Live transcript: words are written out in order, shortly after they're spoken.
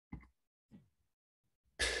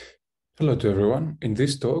Hello to everyone. In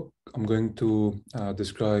this talk, I'm going to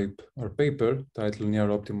describe our paper titled Near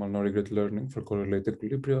Optimal No-Regret Learning for Correlated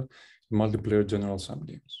Equilibria in Multiplayer General Sum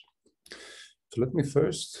Games. So let me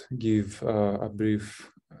first give a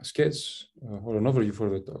brief sketch or an overview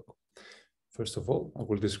for the talk. First of all, I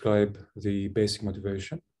will describe the basic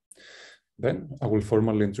motivation. Then I will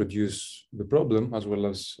formally introduce the problem as well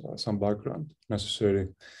as some background necessary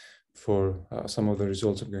for some of the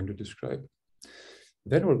results I'm going to describe.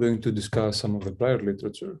 Then we're going to discuss some of the prior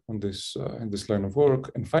literature on this in this line of work,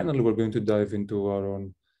 and finally we're going to dive into our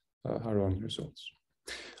own results.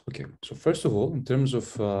 Okay, so first of all, in terms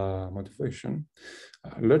of motivation,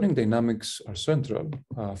 learning dynamics are central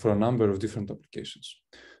for a number of different applications.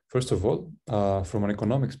 First of all, from an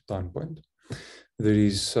economic standpoint, there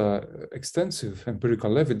is extensive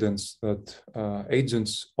empirical evidence that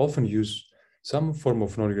agents often use some form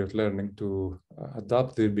of no-regret learning to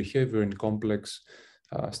adapt their behavior in complex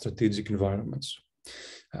strategic environments.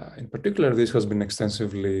 In particular, this has been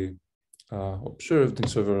extensively observed in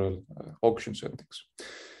several auction settings.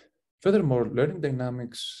 Furthermore, learning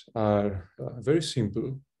dynamics are very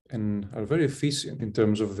simple and are very efficient in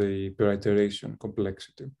terms of the per iteration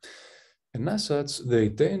complexity. And as such, they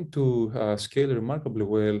tend to scale remarkably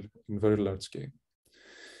well in very large scale.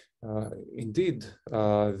 Indeed,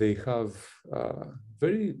 they have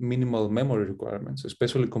very minimal memory requirements,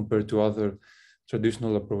 especially compared to other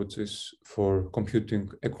traditional approaches for computing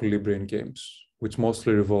equilibrium games, which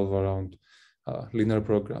mostly revolve around linear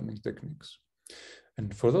programming techniques.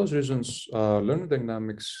 And for those reasons, learning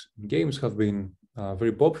dynamics games have been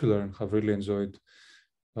very popular and have really enjoyed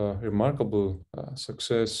remarkable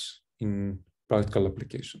success in practical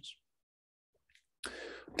applications.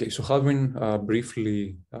 Okay, so having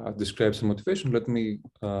briefly described some motivation, let me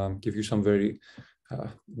give you some very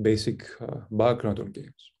basic background on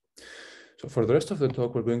games. So for the rest of the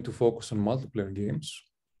talk, we're going to focus on multiplayer games,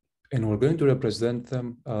 and we're going to represent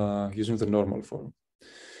them using the normal form.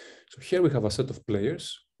 So here we have a set of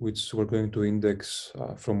players, which we're going to index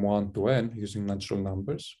from 1 to n using natural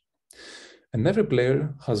numbers. And every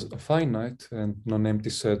player has a finite and non-empty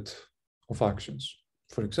set of actions.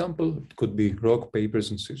 For example, it could be rock, papers,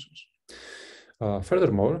 and scissors.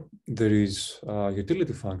 Furthermore, there is a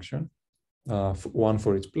utility function, one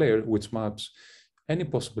for each player, which maps any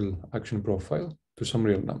possible action profile to some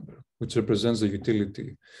real number, which represents the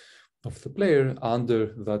utility of the player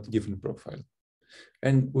under that given profile.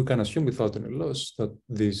 And we can assume without any loss that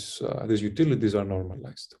these utilities are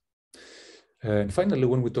normalized. And finally,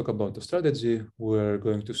 when we talk about the strategy, we're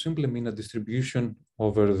going to simply mean a distribution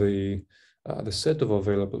over the set of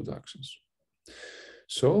available actions.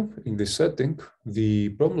 So in this setting, the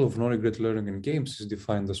problem of no-regret learning in games is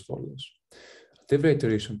defined as follows. At every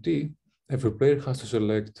iteration t, every player has to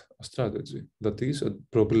select a strategy that is a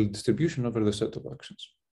probability distribution over the set of actions.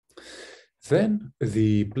 Then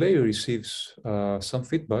the player receives some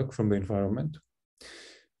feedback from the environment.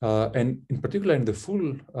 And in particular, in the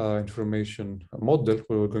full information model,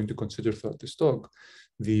 where we're going to consider throughout this talk,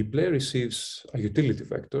 the player receives a utility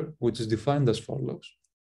vector, which is defined as follows.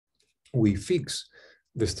 We fix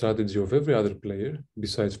the strategy of every other player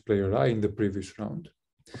besides player I in the previous round.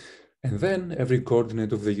 And then every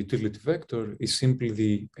coordinate of the utility vector is simply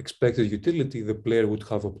the expected utility the player would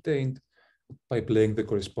have obtained by playing the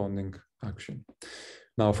corresponding action.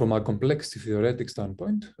 Now, from a complexity theoretic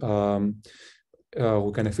standpoint,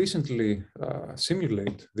 we can efficiently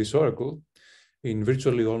simulate this oracle in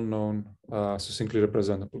virtually all known succinctly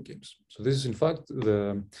representable games. So this is in fact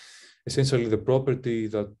essentially the property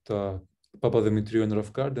that Papadimitriou and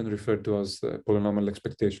Rovkarden referred to as the polynomial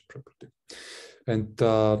expectation property. And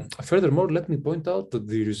furthermore, let me point out that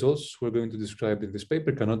the results we're going to describe in this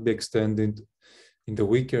paper cannot be extended in the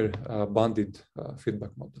weaker banded feedback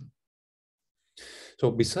model. So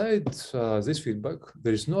besides this feedback,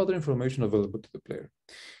 there is no other information available to the player.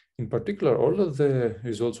 In particular, all of the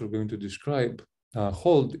results we're going to describe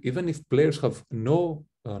hold even if players have no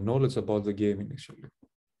knowledge about the game initially.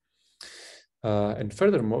 And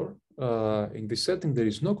furthermore, in this setting, there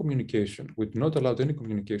is no communication. We do not allow any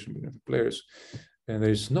communication between the players, and there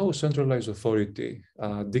is no centralized authority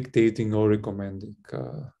dictating or recommending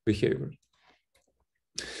behavior.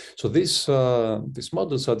 So this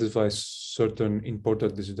model satisfies certain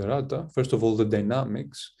important desiderata. First of all, the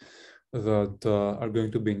dynamics that are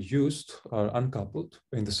going to be used are uncoupled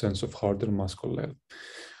in the sense of hard and mass collel,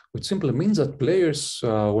 which simply means that players,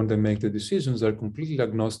 when they make the decisions, are completely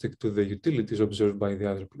agnostic to the utilities observed by the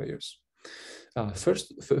other players.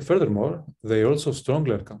 Furthermore, they are also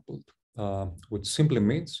strongly uncoupled, which simply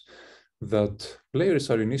means that players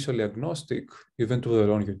are initially agnostic even to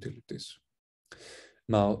their own utilities.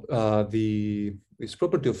 Now, this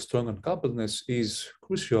property of strong uncoupledness is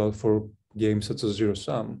crucial for games such as zero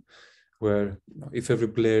sum, where if every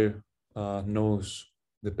player knows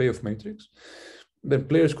the payoff matrix, then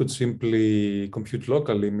players could simply compute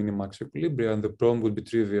locally minimax equilibria, and the problem would be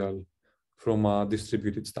trivial from a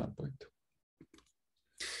distributed standpoint.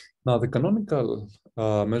 Now, the canonical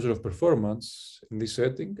measure of performance in this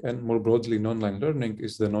setting, and more broadly in online learning,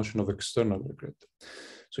 is the notion of external regret.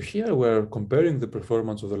 So here we're comparing the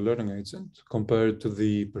performance of the learning agent compared to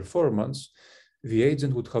the performance the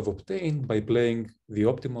agent would have obtained by playing the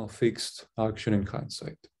optimal fixed action in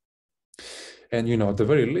hindsight. And at the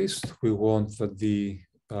very least, we want that the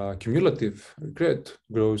cumulative regret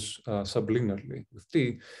grows sublinearly with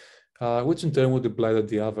t, which in turn would imply that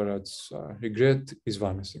the average regret is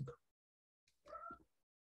vanishing.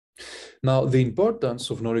 Now, the importance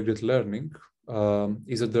of no-regret learning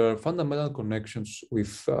is that there are fundamental connections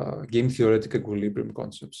with game theoretic equilibrium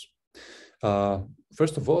concepts.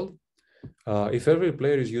 First of all, if every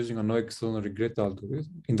player is using a no external regret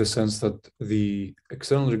algorithm, in the sense that the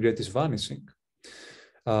external regret is vanishing,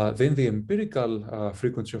 then the empirical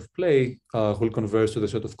frequency of play will converge to the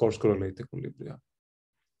set of course-correlated equilibria.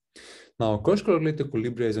 Now, course-correlated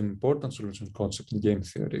equilibria is an important solution concept in game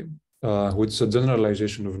theory, which is a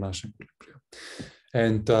generalization of Nash equilibria.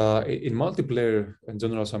 And in multiplayer and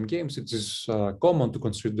general-sum games, it is common to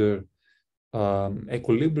consider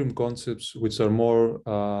equilibrium concepts which are more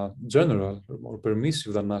general or more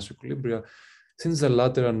permissive than Nash equilibria, since the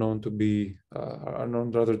latter are known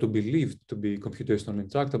rather to be believed to be computationally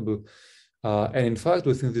intractable. And in fact,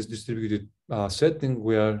 within this distributed setting,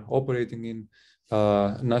 we are operating in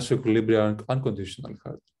Nash equilibria unconditionally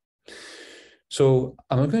hard. So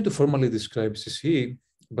I'm not going to formally describe CCE,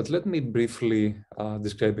 but let me briefly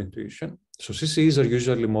describe intuition. So CCEs are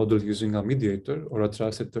usually modeled using a mediator or a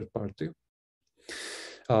trusted third party,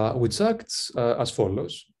 which acts as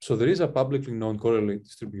follows. So there is a publicly known correlate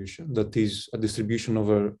distribution that is a distribution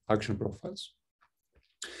over action profiles.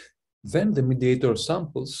 Then the mediator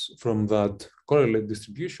samples from that correlate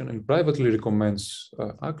distribution and privately recommends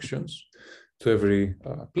actions to every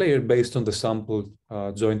player based on the sampled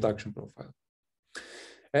joint action profile.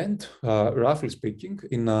 And roughly speaking,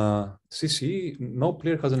 in CCE, no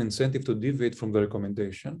player has an incentive to deviate from the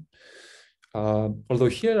recommendation. Although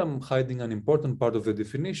here I'm hiding an important part of the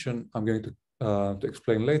definition I'm going to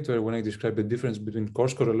explain later when I describe the difference between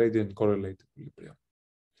course-correlated and correlated equilibria.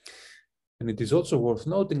 And it is also worth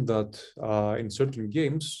noting that in certain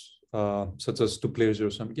games, such as two-player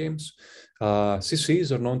zero-sum games,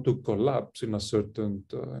 CCEs are known to collapse in a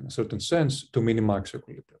certain sense to minimax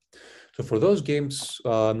equilibrium. So for those games,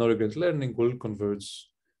 no-regret learning will converge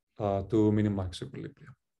to minimax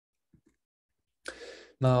equilibrium.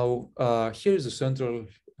 Now, here is the central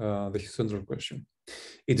question.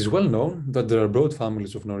 It is well known that there are broad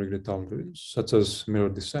families of no-regret algorithms, such as mirror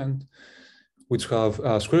descent, which have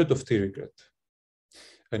square root of t regret.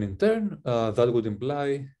 And in turn, that would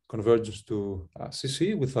imply convergence to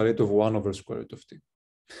CC with a rate of 1 over square root of t.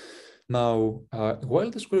 Now,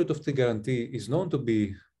 while the square root of t guarantee is known to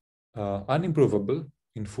be unimprovable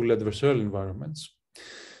in fully adversarial environments,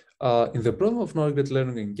 in the problem of no-regret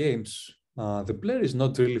learning in games, the player is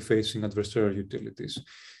not really facing adversarial utilities.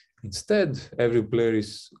 Instead, every player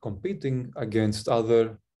is competing against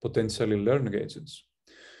other potentially learning agents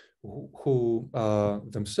who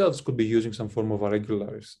themselves could be using some form of a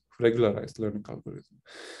regularized learning algorithm.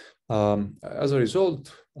 As a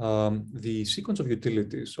result, the sequence of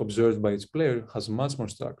utilities observed by each player has much more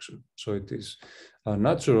structure. So it is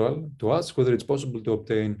natural to ask whether it's possible to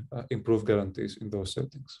obtain improved guarantees in those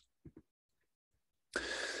settings.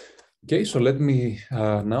 Okay, so let me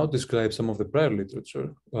now describe some of the prior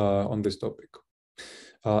literature on this topic.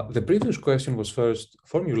 The previous question was first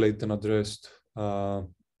formulated and addressed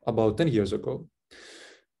about 10 years ago,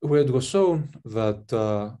 where it was shown that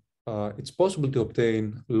it's possible to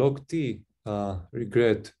obtain log t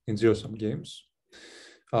regret in zero-sum games,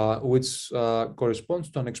 which corresponds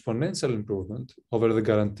to an exponential improvement over the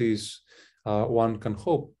guarantees one can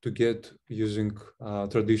hope to get using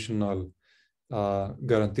traditional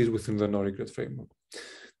guarantees within the no-regret framework.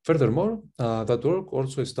 Furthermore, that work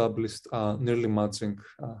also established nearly matching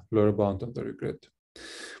lower bound of the regret.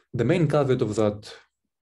 The main caveat of that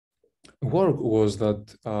work was that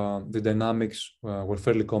the dynamics were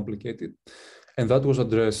fairly complicated, and that was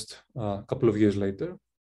addressed a couple of years later,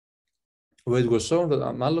 where it was shown that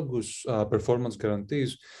analogous performance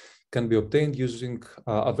guarantees can be obtained using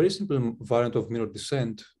a very simple variant of mirror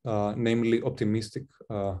descent, namely optimistic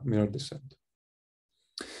mirror descent.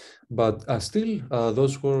 But still,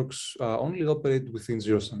 those works only operate within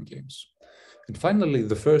zero-sum games. And finally,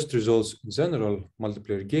 the first results in general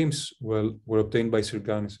multiplayer games were obtained by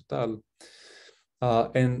Sirganis et al.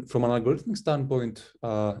 And from an algorithmic standpoint,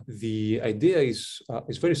 the idea is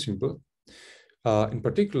very simple. In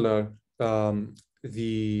particular,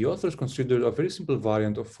 the authors considered a very simple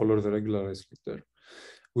variant of follow the regularized leader,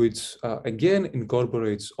 which again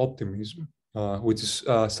incorporates optimism, which is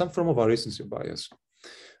some form of a recency bias.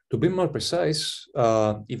 To be more precise,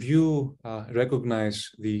 if you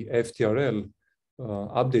recognize the FTRL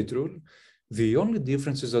update rule, the only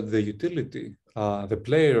difference is that the utility the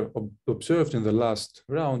player observed in the last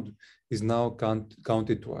round is now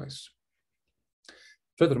counted twice.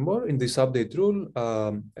 Furthermore, in this update rule,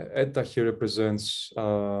 eta here represents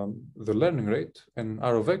the learning rate, and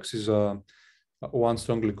R of x is one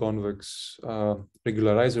strongly convex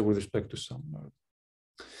regularizer with respect to some.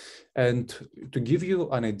 And to give you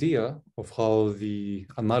an idea of how the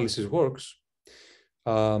analysis works,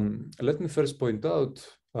 let me first point out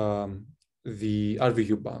the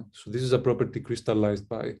RVU bound. So this is a property crystallized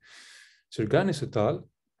by Sirganis et al.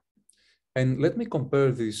 And let me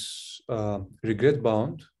compare this regret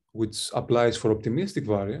bound, which applies for optimistic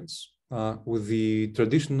variants, with the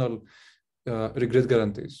traditional regret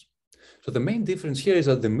guarantees. So the main difference here is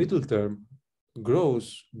that the middle term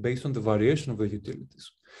grows based on the variation of the utilities.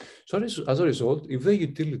 So as a result, if the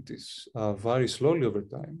utilities vary slowly over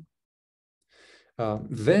time,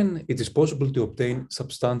 then it is possible to obtain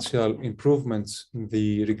substantial improvements in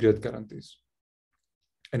the regret guarantees.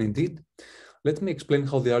 And indeed, let me explain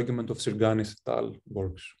how the argument of Sirganis et al.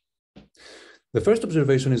 Works. The first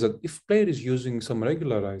observation is that if player is using some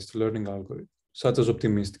regularized learning algorithm, such as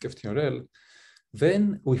optimistic FTRL,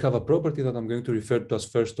 then we have a property that I'm going to refer to as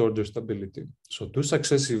first order stability. So two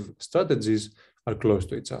successive strategies are close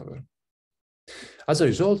to each other. As a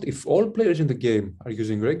result, if all players in the game are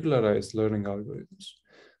using regularized learning algorithms,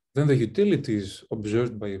 then the utilities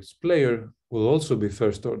observed by each player will also be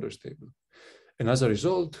first order stable. And as a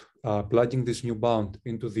result, plugging this new bound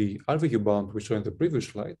into the RVU bound we saw in the previous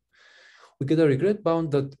slide, we get a regret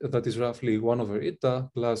bound that is roughly 1 over eta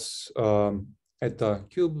plus eta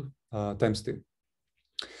cube times t.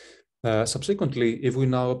 Subsequently, if we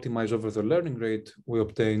now optimize over the learning rate, we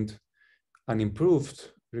obtained an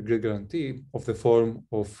improved regret guarantee of the form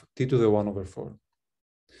of t to the 1 over 4.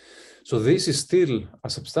 So this is still a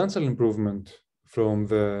substantial improvement from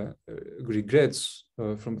the regrets,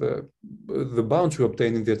 from the bounds we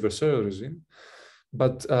obtained in the adversarial regime.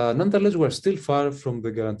 But nonetheless, we're still far from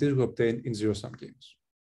the guarantees we obtained in zero-sum games.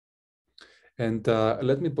 And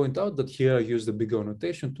let me point out that here I use the big O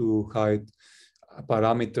notation to hide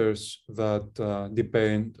parameters that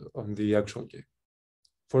depend on the actual game,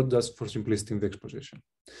 just for simplicity in the exposition.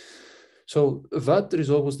 So that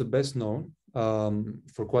result was the best known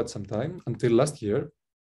for quite some time until last year,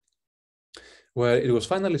 where it was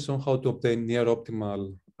finally shown how to obtain near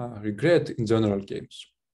optimal regret in general games.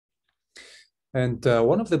 And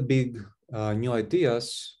one of the big new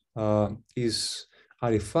ideas is a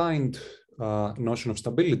refined notion of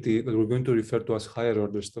stability that we're going to refer to as higher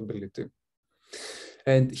order stability.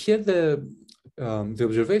 And here the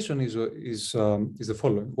observation is the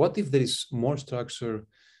following. What if there is more structure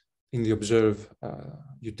in the observed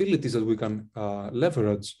utilities that we can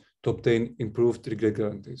leverage to obtain improved regret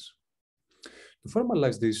guarantees? To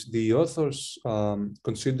formalize this, the authors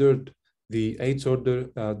considered the h-order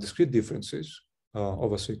discrete differences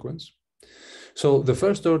of a sequence. So the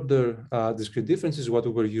first order discrete difference is what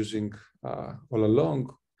we were using all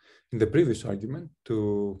along in the previous argument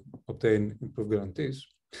to obtain improved guarantees.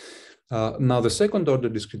 Now the second order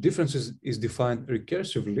discrete difference is defined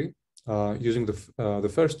recursively using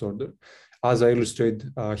the first order, as I illustrate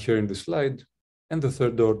here in the slide, and the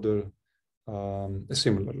third order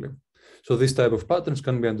similarly. So this type of patterns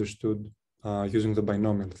can be understood using the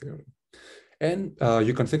binomial theorem. And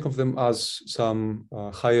you can think of them as some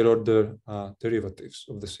higher order derivatives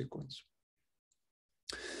of the sequence.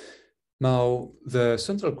 Now, the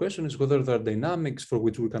central question is whether there are dynamics for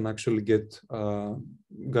which we can actually get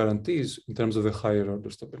guarantees in terms of the higher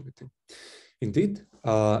order stability. Indeed,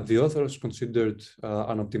 the authors considered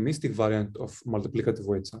an optimistic variant of multiplicative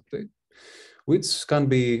weights update, which can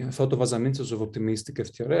be thought of as an instance of optimistic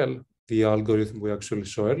FTRL, the algorithm we actually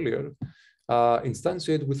saw earlier,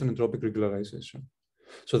 instantiated with an entropic regularization.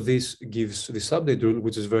 So this gives this update rule,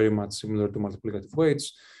 which is very much similar to multiplicative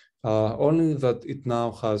weights, only that it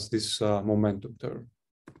now has this momentum term.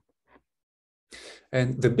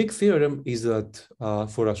 And the big theorem is that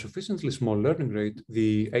for a sufficiently small learning rate,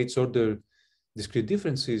 the h-order discrete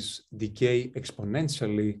differences decay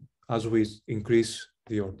exponentially as we increase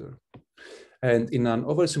the order. And in an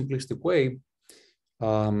oversimplistic way,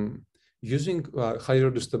 Using higher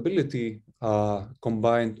order stability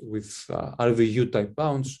combined with RVU type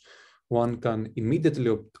bounds, one can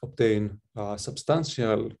immediately obtain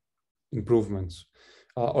substantial improvements.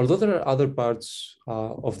 Although there are other parts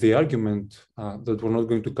of the argument that we're not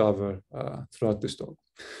going to cover throughout this talk.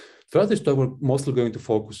 Throughout this talk, we're mostly going to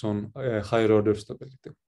focus on higher order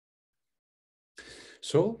stability.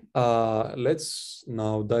 So let's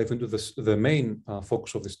now dive into the main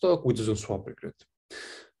focus of this talk, which is on swap regret.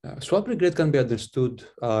 Swap regret can be understood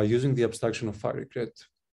using the abstraction of phi regret.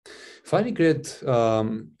 Phi regret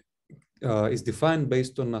is defined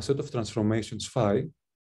based on a set of transformations phi,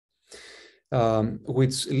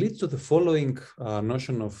 which leads to the following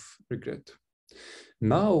notion of regret.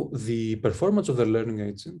 Now, the performance of the learning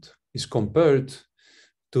agent is compared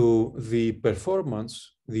to the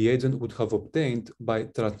performance the agent would have obtained by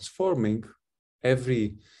transforming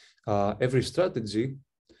every strategy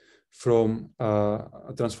from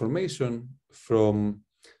a transformation from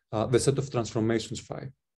the set of transformations phi.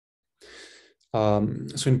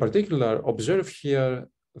 So in particular, observe here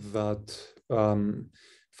that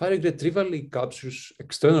phi regret trivially captures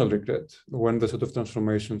external regret when the set of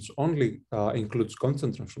transformations only includes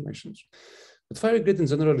constant transformations. But phi regret in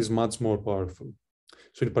general is much more powerful.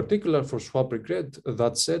 So in particular, for swap regret,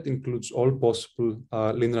 that set includes all possible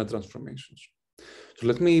linear transformations. So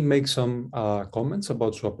let me make some comments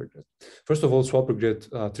about swap regret. First of all, swap regret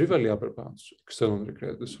trivially upper bounds external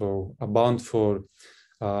regret. So a bound for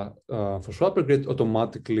swap regret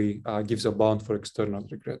automatically gives a bound for external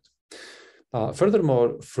regret.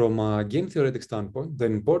 Furthermore, from a game theoretic standpoint, the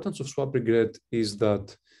importance of swap regret is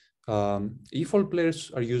that if all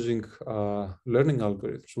players are using learning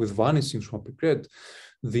algorithms with vanishing swap regret,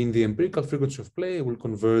 then the empirical frequency of play will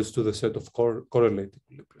converge to the set of correlated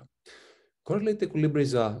equilibria. Correlated equilibria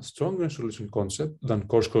is a stronger solution concept than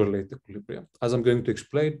coarse correlated equilibria, as I'm going to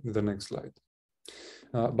explain in the next slide.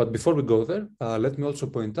 But before we go there, let me also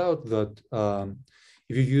point out that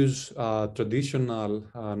if you use traditional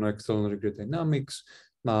no external regret dynamics,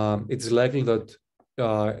 it's likely that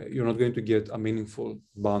you're not going to get a meaningful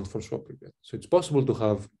bound for swap regret. So it's possible to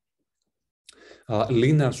have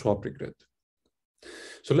linear swap regret.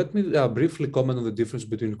 So let me briefly comment on the difference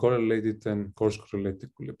between correlated and coarse correlated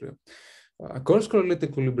equilibria. Coarse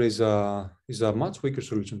correlated equilibria is a much weaker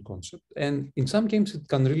solution concept, and in some games it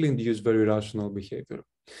can really induce very rational behavior.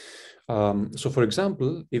 So for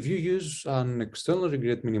example, if you use an external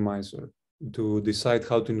regret minimizer to decide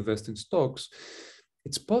how to invest in stocks,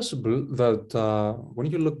 it's possible that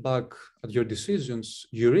when you look back at your decisions,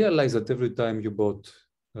 you realize that every time you bought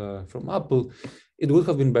from Apple, it would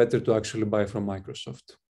have been better to actually buy from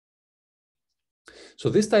Microsoft. So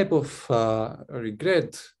this type of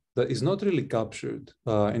regret that is not really captured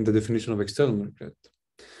in the definition of external regret.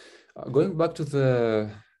 Going back to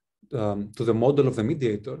the model of the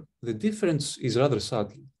mediator, the difference is rather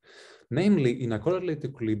subtle. Namely, in a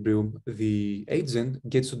correlated equilibrium, the agent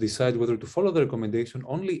gets to decide whether to follow the recommendation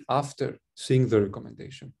only after seeing the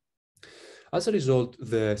recommendation. As a result,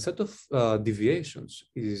 the set of deviations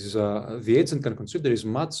the agent can consider is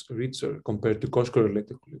much richer compared to coarse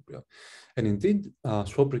correlated equilibria. And indeed,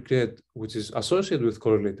 swap regret, which is associated with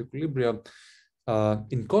correlated equilibria,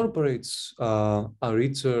 incorporates a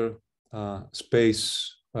richer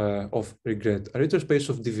space of regret, a richer space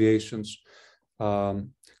of deviations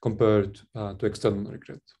compared to external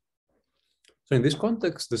regret. So in this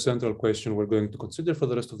context, the central question we're going to consider for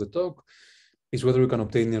the rest of the talk is whether we can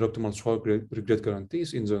obtain near optimal swap regret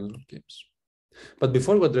guarantees in general games. But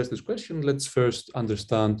before we address this question, let's first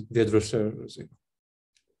understand the adversarial regime.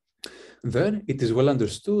 Then it is well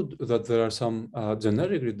understood that there are some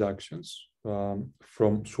generic reductions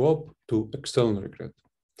from swap to external regret.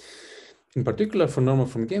 In particular, for normal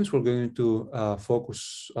form games, we're going to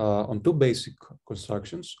focus on two basic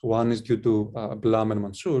constructions. One is due to Blum and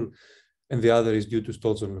Mansur, and the other is due to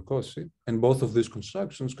Stolz and Lukosi. And both of these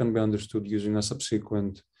constructions can be understood using a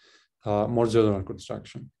subsequent, more general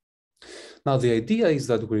construction. Now, the idea is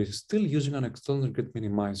that we're still using an external regret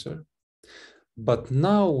minimizer, but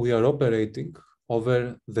now we are operating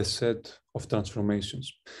over the set of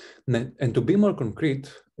transformations. And to be more concrete,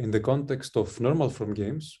 in the context of normal form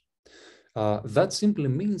games, that simply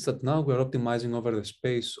means that now we're optimizing over the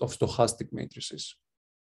space of stochastic matrices.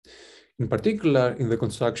 In particular, in the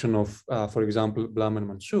construction of, for example, Blum and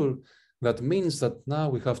Mansur, that means that now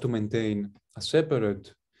we have to maintain a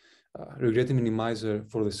separate regret minimizer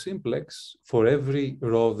for the simplex for every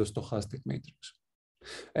row of the stochastic matrix.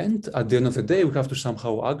 And at the end of the day, we have to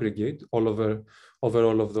somehow aggregate over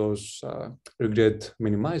all of those regret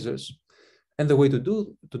minimizers. And the way to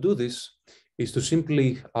do this is to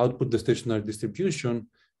simply output the stationary distribution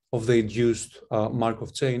of the induced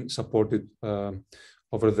Markov chain supported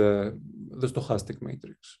over the stochastic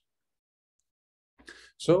matrix.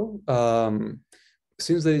 So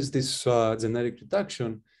since there is this generic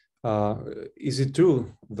reduction, is it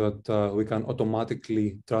true that we can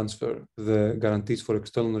automatically transfer the guarantees for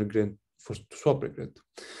external regret to swap regret?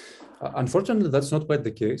 Unfortunately, that's not quite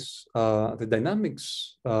the case. The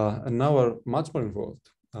dynamics now are much more involved.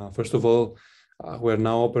 First of all, we're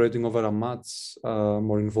now operating over a much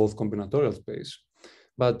more involved combinatorial space.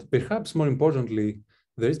 But perhaps more importantly,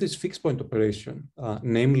 there is this fixed point operation,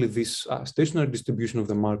 namely this stationary distribution of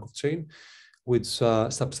the Markov chain, which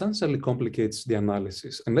substantially complicates the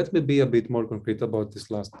analysis. And let me be a bit more concrete about this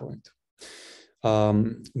last point.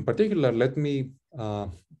 In particular, let me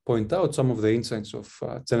point out some of the insights of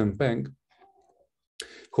Chen and Peng,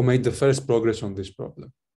 who made the first progress on this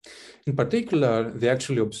problem. In particular, they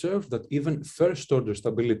actually observed that even first-order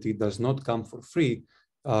stability does not come for free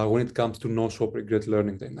when it comes to no-swap regret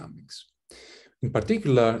learning dynamics. In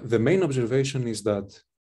particular, the main observation is that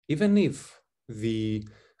even if the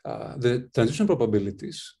transition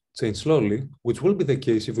probabilities change slowly, which will be the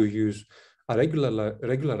case if we use a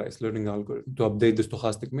regularized learning algorithm to update the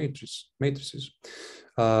stochastic matrices,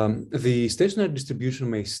 the stationary distribution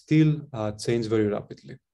may still change very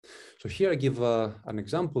rapidly. So here I give an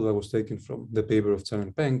example that was taken from the paper of Chen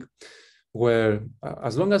and Peng, where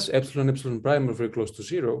as long as epsilon prime are very close to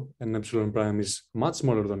 0 and epsilon prime is much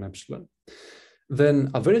smaller than epsilon, then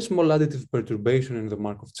a very small additive perturbation in the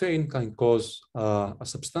Markov chain can cause a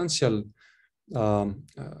substantial,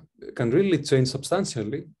 can really change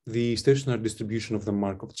substantially the stationary distribution of the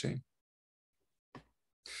Markov chain.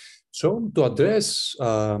 So to address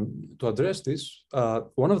this,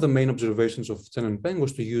 one of the main observations of Chen and Peng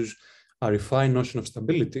was to use a refined notion of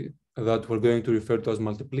stability that we're going to refer to as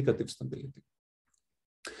multiplicative stability.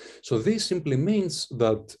 So this simply means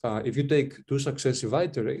that if you take two successive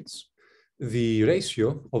iterates, the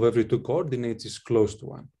ratio of every two coordinates is close to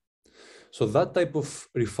 1. So that type of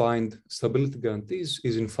refined stability guarantees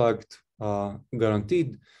is in fact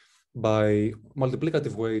guaranteed by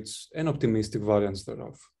multiplicative weights and optimistic variance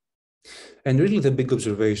thereof. And really the big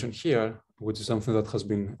observation here, which is something that has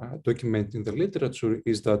been documented in the literature,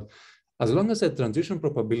 is that as long as the transition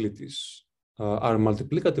probabilities are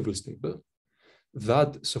multiplicatively stable,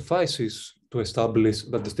 that suffices to establish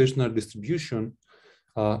that the stationary distribution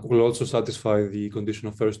will also satisfy the condition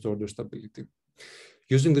of first order stability.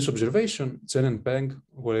 Using this observation, Chen and Peng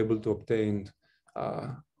were able to obtain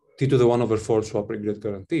T to the 1/4 swap regret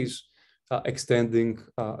guarantees, extending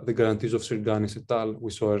the guarantees of Sirganis et al.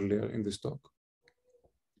 We saw earlier in this talk.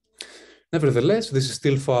 Nevertheless, this is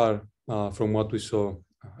still far from what we saw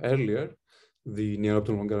earlier, the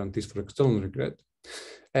near-optimal guarantees for external regret.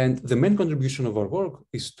 And the main contribution of our work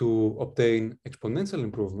is to obtain exponential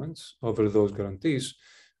improvements over those guarantees,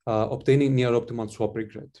 obtaining near-optimal swap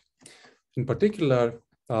regret. In particular,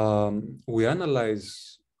 we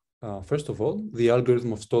analyze, first of all, the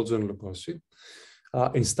algorithm of Stolzer and Lukosi,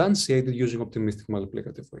 instantiated using optimistic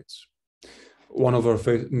multiplicative weights. One of our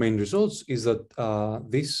main results is that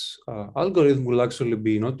this algorithm will actually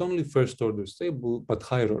be not only first-order stable, but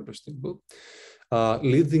higher-order stable,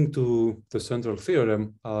 leading to the central theorem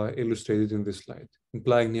illustrated in this slide,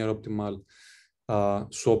 implying near-optimal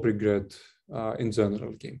swap regret in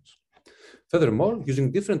general games. Furthermore,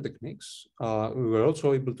 using different techniques, we were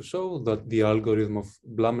also able to show that the algorithm of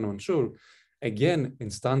Blameno and Schur, again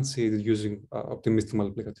instantiated using optimistic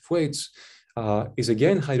multiplicative weights, is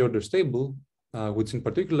again higher-order stable, which in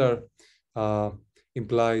particular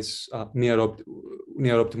implies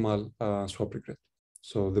near-optimal swap regret.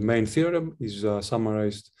 So the main theorem is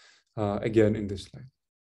summarized again in this slide.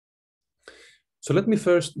 So let me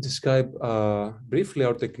first describe briefly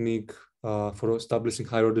our technique for establishing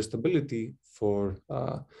higher-order stability for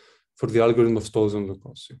the algorithm of Stolzer and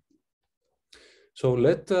Lukosi. So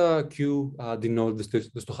let Q denote the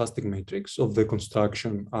stochastic matrix of the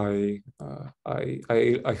construction I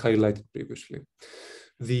highlighted previously.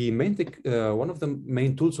 One of the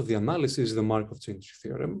main tools of the analysis is the Markov chain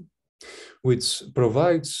theorem, which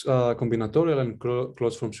provides combinatorial and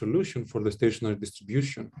closed form solution for the stationary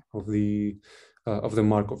distribution of the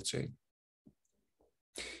Markov chain.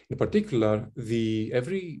 In particular,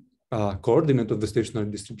 every coordinate of the stationary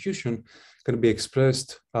distribution can be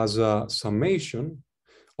expressed as a summation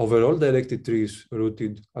over all directed trees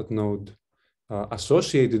rooted at node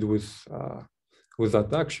associated with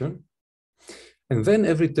that action. And then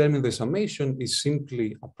every term in the summation is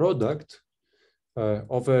simply a product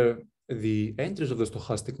over the entries of the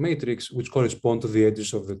stochastic matrix, which correspond to the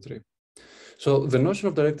edges of the tree. So the notion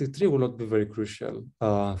of directed tree will not be very crucial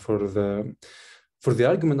for For the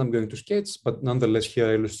argument, I'm going to sketch, but nonetheless, here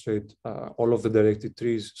I illustrate all of the directed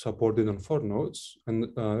trees supported on 4 nodes and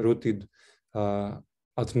rooted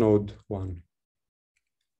at node 1.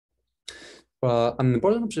 An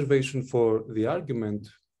important observation for the argument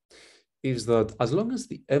is that as long as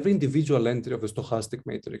every individual entry of the stochastic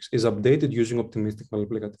matrix is updated using optimistic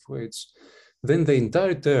multiplicative weights, then the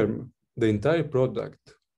entire term, the entire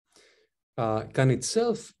product, can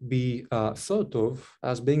itself be thought of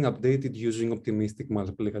as being updated using optimistic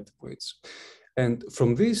multiplicative weights. And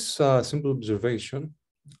from this simple observation,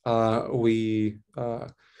 we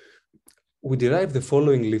derive the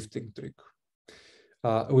following lifting trick.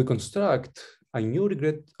 We construct a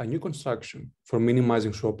new construction for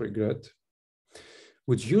minimizing swap regret,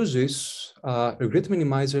 which uses a regret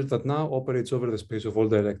minimizer that now operates over the space of all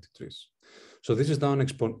directed trees. So this is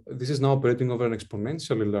now operating over an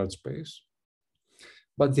exponentially large space.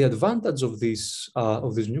 But the advantage of this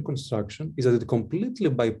new construction is that it completely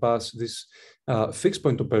bypasses this fixed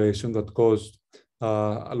point operation that caused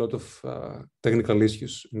a lot of technical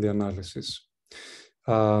issues in the analysis.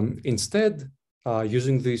 Instead,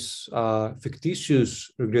 using this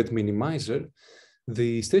fictitious regret minimizer,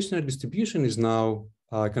 the stationary distribution is now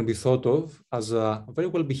can be thought of as a very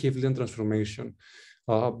well-behaved linear transformation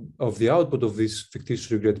of the output of this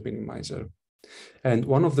fictitious regret minimizer. And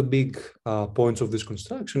one of the big points of this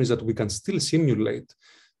construction is that we can still simulate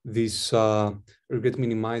this regret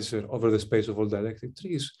minimizer over the space of all directed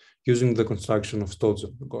trees using the construction of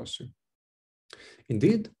Sandholm.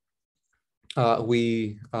 Indeed,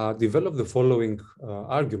 we develop the following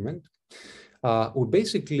argument. We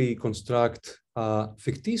basically construct a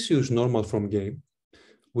fictitious normal from game,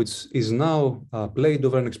 which is now played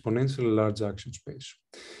over an exponentially large action space.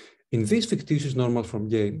 In this fictitious normal from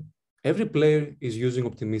game, every player is using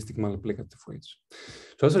optimistic multiplicative weights.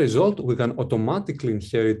 So as a result, we can automatically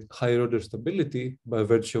inherit higher order stability by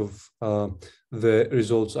virtue of the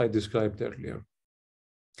results I described earlier.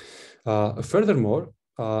 Furthermore,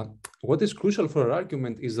 what is crucial for our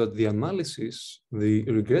argument is that the analysis, the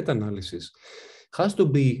regret analysis, has to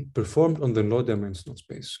be performed on the low-dimensional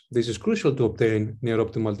space. This is crucial to obtain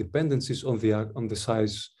near-optimal dependencies on the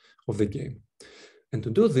size of the game. And to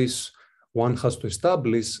do this, one has to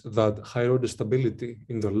establish that higher order stability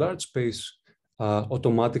in the large space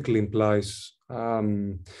automatically implies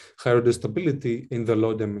higher order stability in the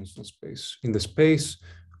low-dimensional space, in the space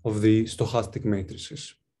of the stochastic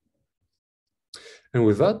matrices. And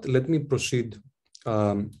with that, let me proceed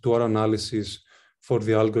to our analysis for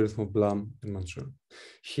the algorithm of Blum and Mansur.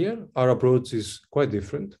 Here, our approach is quite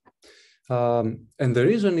different. And the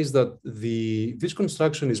reason is that this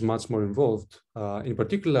construction is much more involved. In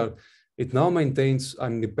particular, it now maintains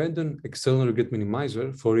an independent external regret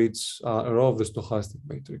minimizer for each row of the stochastic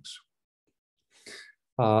matrix.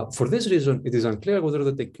 For this reason, it is unclear whether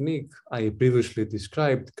the technique I previously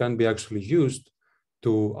described can be actually used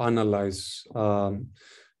to analyze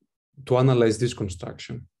this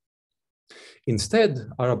construction. Instead,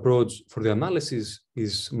 our approach for the analysis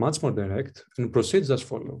is much more direct and proceeds as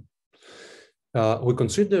follows. We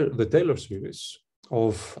consider the Taylor series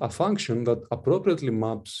of a function that appropriately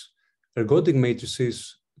maps ergodic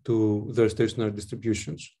matrices to their stationary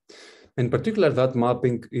distributions. In particular, that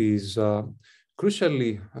mapping is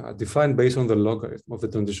crucially defined based on the logarithm of the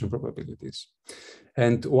transition probabilities.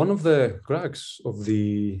 And one of the crux of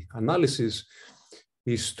the analysis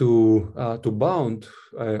is to bound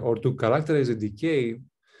or to characterize the decay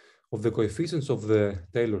of the coefficients of the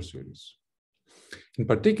Taylor series. In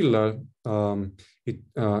particular,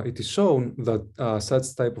 it is shown that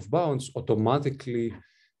such type of bounds automatically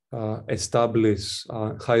establish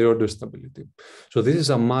higher order stability. So this is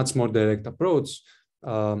a much more direct approach,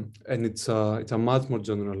 and it's a much more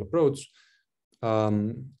general approach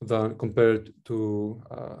than compared to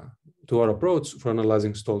our approach for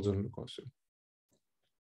analyzing stalls and Lukosi.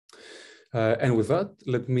 And with that,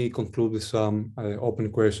 let me conclude with some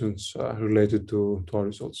open questions related to our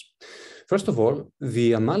results. First of all,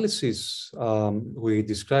 the analysis we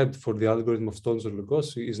described for the algorithm of stalls and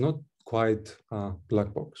Lukosi is not quite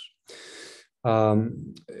black box.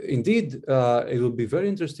 Indeed, it will be very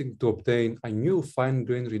interesting to obtain a new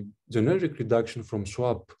fine-grained generic reduction from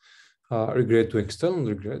swap regret to external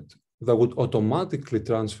regret that would automatically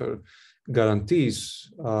transfer guarantees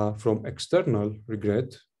from external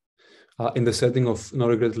regret in the setting of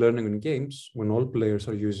no-regret learning in games when all players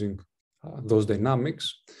are using those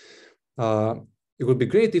dynamics. It would be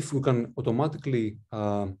great if we can automatically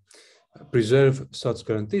preserve such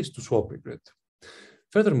guarantees to swap regret.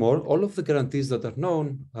 Furthermore, all of the guarantees that are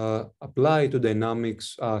known apply to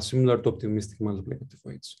dynamics similar to optimistic multiplicative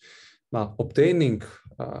weights. Now, obtaining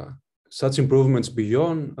such improvements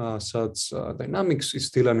beyond such dynamics is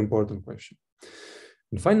still an important question.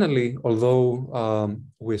 And finally, although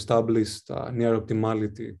we established near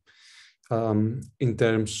optimality in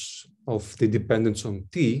terms of the dependence on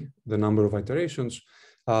T, the number of iterations,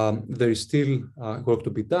 there is still work to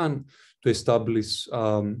be done to establish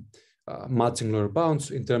matching lower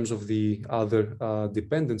bounds in terms of the other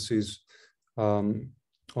dependencies on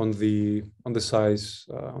the size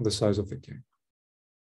of the K.